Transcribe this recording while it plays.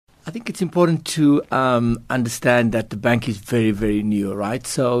I think it's important to understand that the bank is very, very new, right?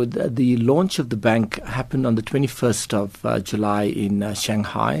 So the launch of the bank happened on the 21st of July in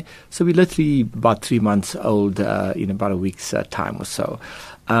Shanghai. So we're literally about 3 months old in about a week's time or so.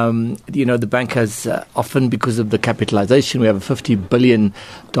 The bank has often, because of the capitalization, we have a $50 billion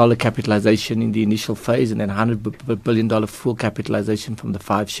capitalization in the initial phase and then $100 billion full capitalization from the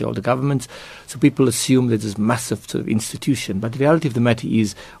 5 shareholder governments. So people assume there's this massive sort of institution. But the reality of the matter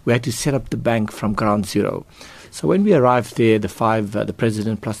is we had to set up the bank from ground zero. So when we arrived there, the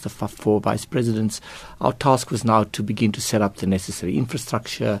president plus the 4 vice presidents, our task was now to begin to set up the necessary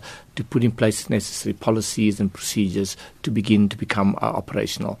infrastructure, to put in place the necessary policies and procedures to begin to become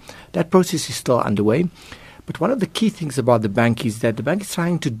operational. That process is still underway. But one of the key things about the bank is that the bank is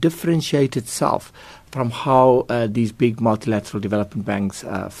trying to differentiate itself from how these big multilateral development banks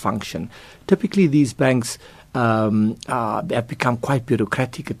function. Typically, these banks have become quite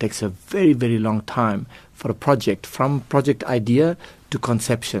bureaucratic. It takes a very, very long time for a project, from project idea to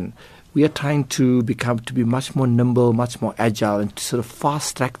conception. We are trying to be much more nimble, much more agile, and to sort of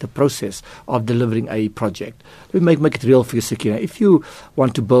fast-track the process of delivering a project. Let me make it real for you, Sakina. If you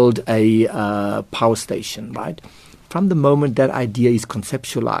want to build a power station, right, from the moment that idea is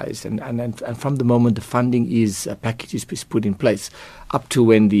conceptualized and from the moment the funding package is put in place, up to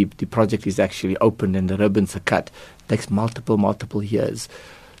when the project is actually opened and the ribbons are cut, takes multiple years.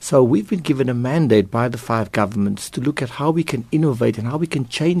 So we've been given a mandate by the 5 governments to look at how we can innovate and how we can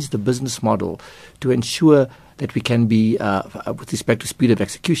change the business model to ensure that we can be, with respect to speed of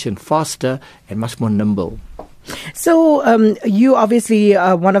execution, faster and much more nimble. So you obviously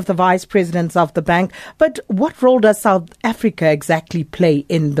are one of the vice presidents of the bank, but what role does South Africa exactly play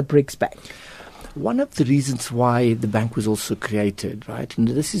in the BRICS Bank? One of the reasons why the bank was also created, right, and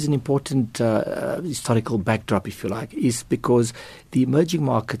this is an important historical backdrop, if you like, is because the emerging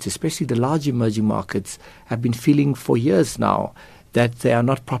markets, especially the large emerging markets, have been feeling for years now that they are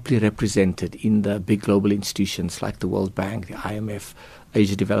not properly represented in the big global institutions like the World Bank, the IMF,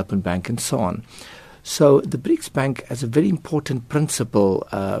 Asia Development Bank, and so on. So the BRICS Bank has a very important principle,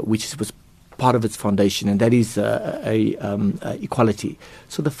 which was part of its foundation, and that is equality.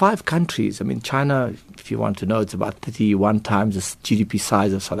 So the 5 countries, I mean, China, if you want to know, it's about 31 times the GDP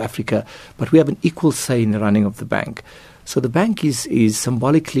size of South Africa, but we have an equal say in the running of the bank. So the bank is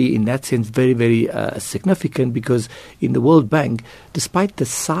symbolically, in that sense, very, very significant, because in the World Bank, despite the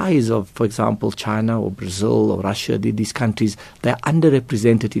size of, for example, China or Brazil or Russia, these countries, they are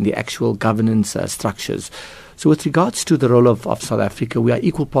underrepresented in the actual governance structures. So with regards to the role of South Africa, we are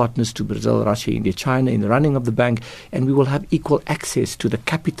equal partners to Brazil, Russia, India, China in the running of the bank, and we will have equal access to the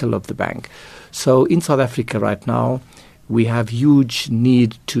capital of the bank. So in South Africa right now, we have huge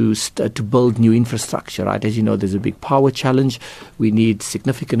need to build new infrastructure, right? As you know, there's a big power challenge. We need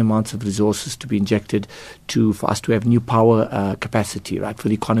significant amounts of resources to be injected for us to have new power capacity, right, for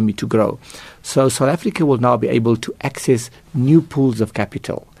the economy to grow. So South Africa will now be able to access new pools of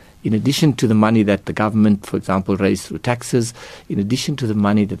capital. In addition to the money that the government, for example, raised through taxes, in addition to the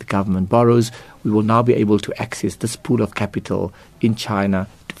money that the government borrows, we will now be able to access this pool of capital in China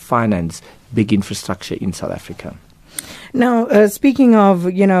to finance big infrastructure in South Africa. Now, speaking of,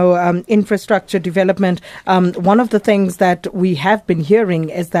 infrastructure development, one of the things that we have been hearing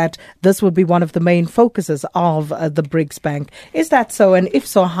is that this will be one of the main focuses of the BRICS Bank. Is that so? And if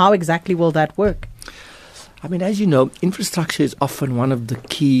so, how exactly will that work? I mean, as you know, infrastructure is often one of the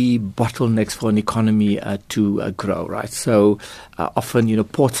key bottlenecks for an economy to grow, right? So often,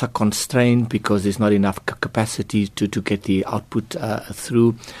 ports are constrained because there's not enough capacity to get the output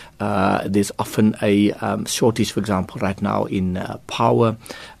through. There's often a shortage, for example, right now in power,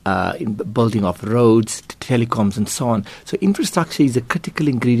 in building of roads, telecoms, and so on. So infrastructure is a critical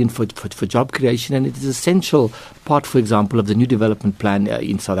ingredient for job creation, and it is an essential part, for example, of the new development plan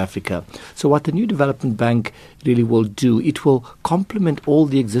in South Africa. So what the new development bank really will do, it will complement all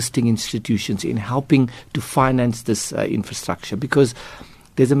the existing institutions in helping to finance this infrastructure, because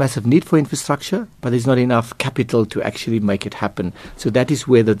there's a massive need for infrastructure, but there's not enough capital to actually make it happen. So that is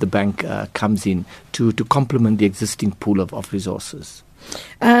where the bank comes in to complement the existing pool of resources.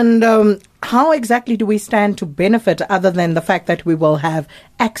 And how exactly do we stand to benefit, other than the fact that we will have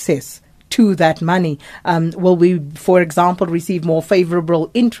access to that money? Will we, for example, receive more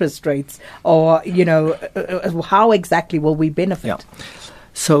favorable interest rates, or, how exactly will we benefit? Yeah.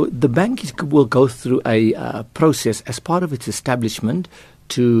 So the bank will go through a process as part of its establishment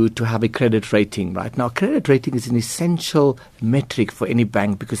to have a credit rating. Right now, credit rating is an essential metric for any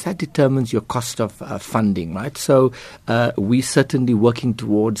bank because that determines your cost of funding. Right, so we certainly working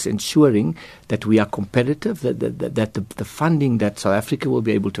towards ensuring that we are competitive, that the funding that South Africa will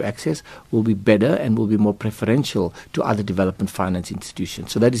be able to access will be better and will be more preferential to other development finance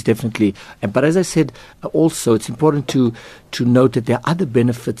institutions. So that is definitely. But as I said, also it's important to note that there are other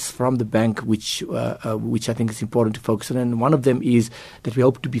benefits from the bank which I think is important to focus on, and one of them is that we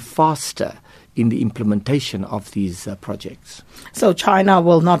hope to be faster in the implementation of these projects. So China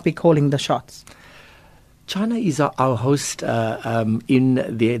will not be calling the shots. China is our host in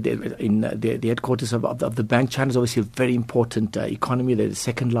the headquarters of the bank. China is obviously a very important economy. They're the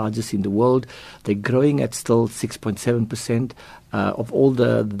second largest in the world. They're growing at still 6.7%. Of all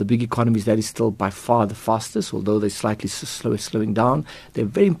the big economies, that is still by far the fastest, although they're slightly slowing down. They're a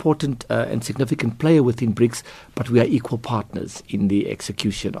very important and significant player within BRICS, but we are equal partners in the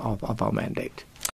execution of our mandate.